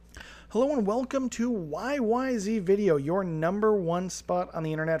Hello and welcome to YYZ Video, your number one spot on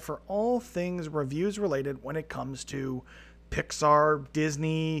the internet for all things reviews related when it comes to Pixar,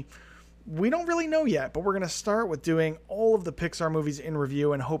 Disney. We don't really know yet, but we're going to start with doing all of the Pixar movies in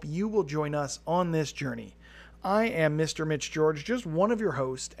review and hope you will join us on this journey. I am Mr. Mitch George, just one of your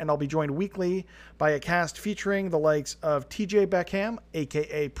hosts, and I'll be joined weekly by a cast featuring the likes of TJ Beckham,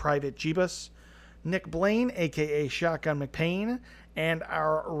 aka Private Jeebus, Nick Blaine, aka Shotgun McPain, and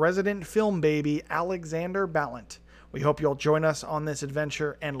our resident film baby, Alexander Ballant. We hope you'll join us on this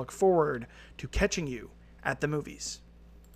adventure and look forward to catching you at the movies.